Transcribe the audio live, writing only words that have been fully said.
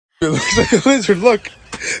It looks like a lizard, look.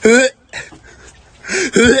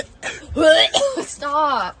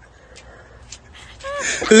 Stop.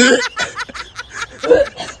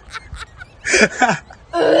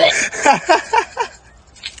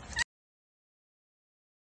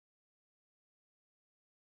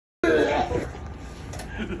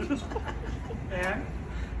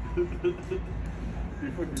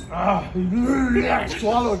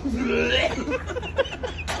 Swallowed.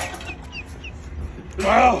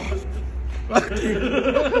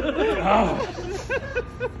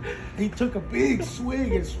 He took a big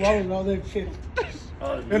swig and swallowed all that shit.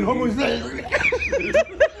 And Homo's like,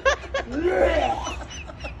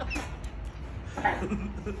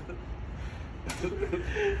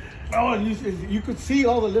 oh, and you could see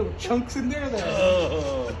all the little chunks in there.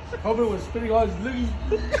 Homo was spitting all his living.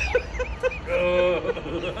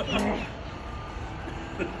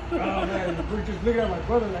 Oh man, we're just looking at my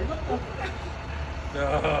brother like, what the fuck?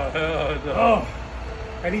 No. Oh,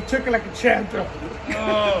 and he took it like a champ. Oh.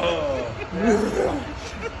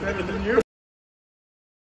 Better than you.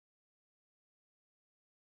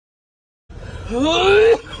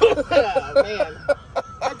 Oh man,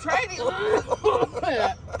 I'm trying to.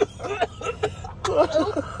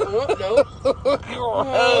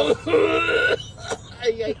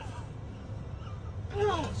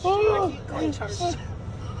 No. Oh, I keep going charged.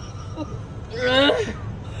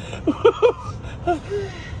 I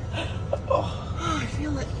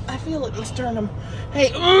feel it. I feel it in the sternum. Hey,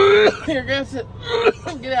 here, grab it.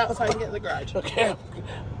 Get out so I can get in the garage. Okay.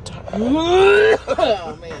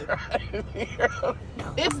 Oh man,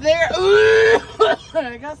 it's there.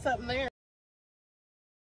 I got something there.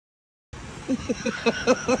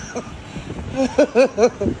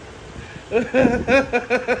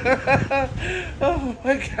 Oh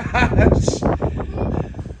my gosh.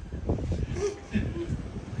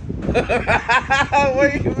 Where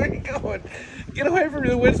are you going? Get away from me,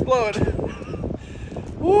 the wind's blowing.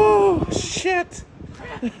 Whoa, shit.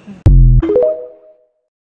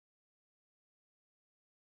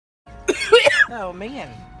 Oh man.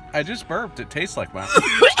 I just burped. It tastes like mine.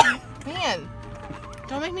 Man,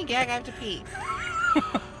 don't make me gag. I have to pee.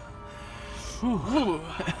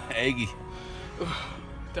 Eggy.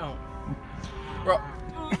 Don't. Bro.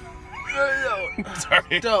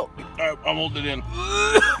 Sorry. Don't. I'm holding it in.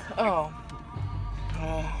 Oh.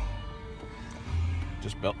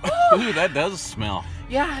 Just belt. Ooh, that does smell.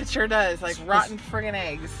 Yeah, it sure does. Like rotten friggin'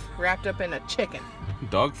 eggs wrapped up in a chicken.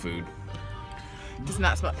 Dog food. Does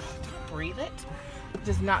not smell. Breathe it.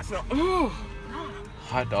 Does not smell. Ooh.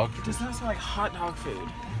 Hot dog food. Does not smell like hot dog food.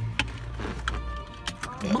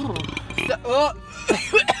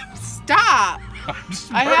 Stop!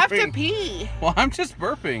 I have to pee. Well, I'm just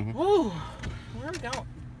burping. Ooh. Where are we going?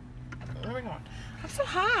 Where are we going? I'm so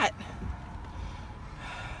hot.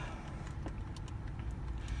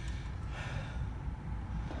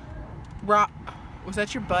 Was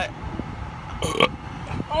that your butt?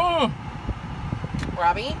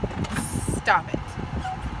 Robbie, stop it.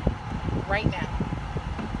 Right now.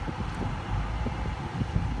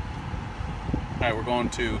 Alright, we're going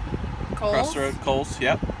to Coles? Crossroad. Coles,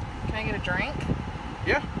 yep. Can I get a drink?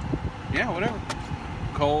 Yeah. Yeah, whatever.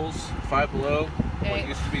 Coles, Five Below, Hey. what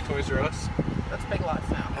used to be Toys R Us. That's Big Lots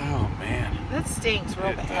now. Oh, man. That stinks real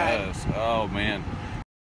It bad. does. Oh, man.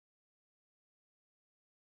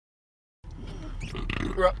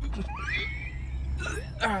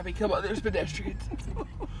 Robbie, come on, there's pedestrians.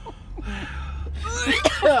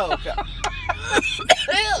 Oh, God.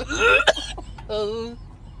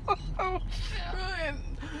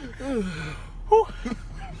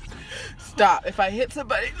 Stop. If I hit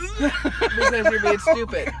somebody because you're being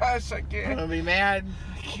stupid, Gosh, I I'm can't. gonna be mad.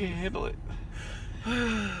 I can't handle it.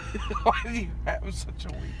 Why do you have such a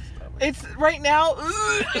weak stomach? It's right now.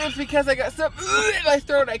 It's because I got something in my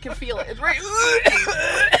throat. I can feel it. It's right,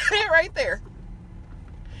 right there.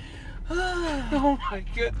 Oh my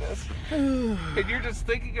goodness. And you're just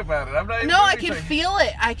thinking about it. I'm not even No, I doing can anything. feel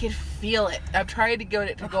it. I can feel it. I'm trying to get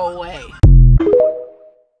it to go away.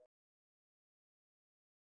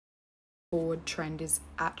 Board trend is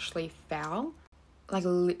actually foul. Like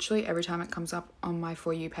literally every time it comes up on my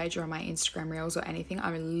For You page or on my Instagram reels or anything,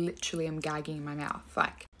 I literally am gagging in my mouth.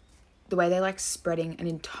 Like the way they like spreading an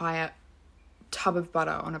entire tub of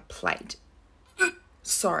butter on a plate.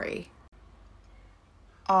 Sorry.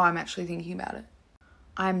 Oh, I'm actually thinking about it.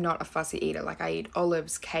 I'm not a fussy eater. Like I eat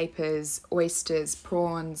olives, capers, oysters,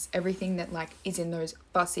 prawns, everything that like is in those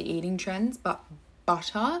fussy eating trends, but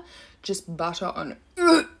butter, just butter on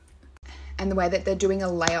and the way that they're doing a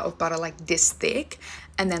layer of butter like this thick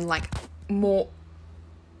and then like more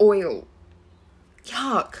oil.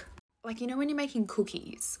 Yuck. Like, you know when you're making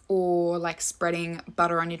cookies or like spreading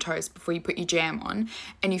butter on your toast before you put your jam on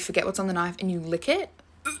and you forget what's on the knife and you lick it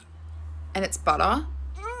and it's butter?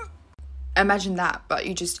 Imagine that, but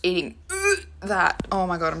you're just eating that. Oh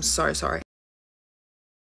my God, I'm so sorry.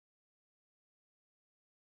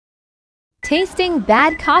 Tasting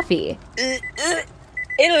bad coffee. It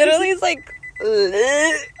literally is like.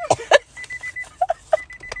 That's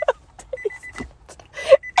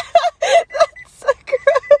so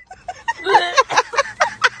gross.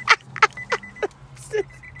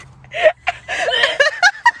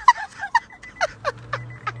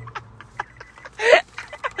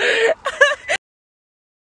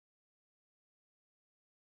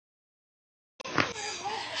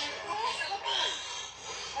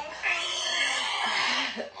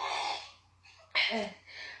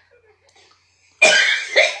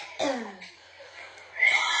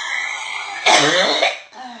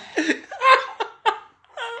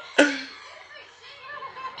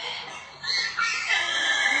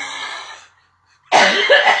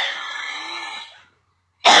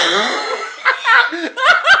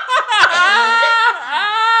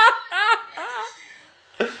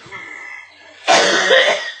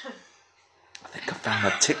 I think I found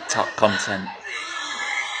the TikTok content.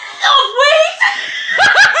 Oh,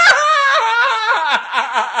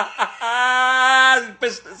 wait!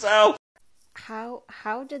 Pissed itself.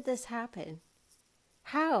 How did this happen?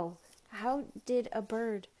 How did a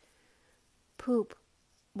bird poop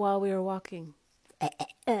while we were walking?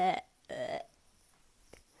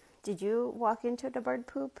 Did you walk into the bird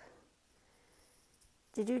poop?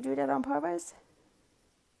 Did you do that on purpose?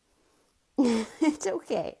 It's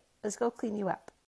okay. Let's go clean you up.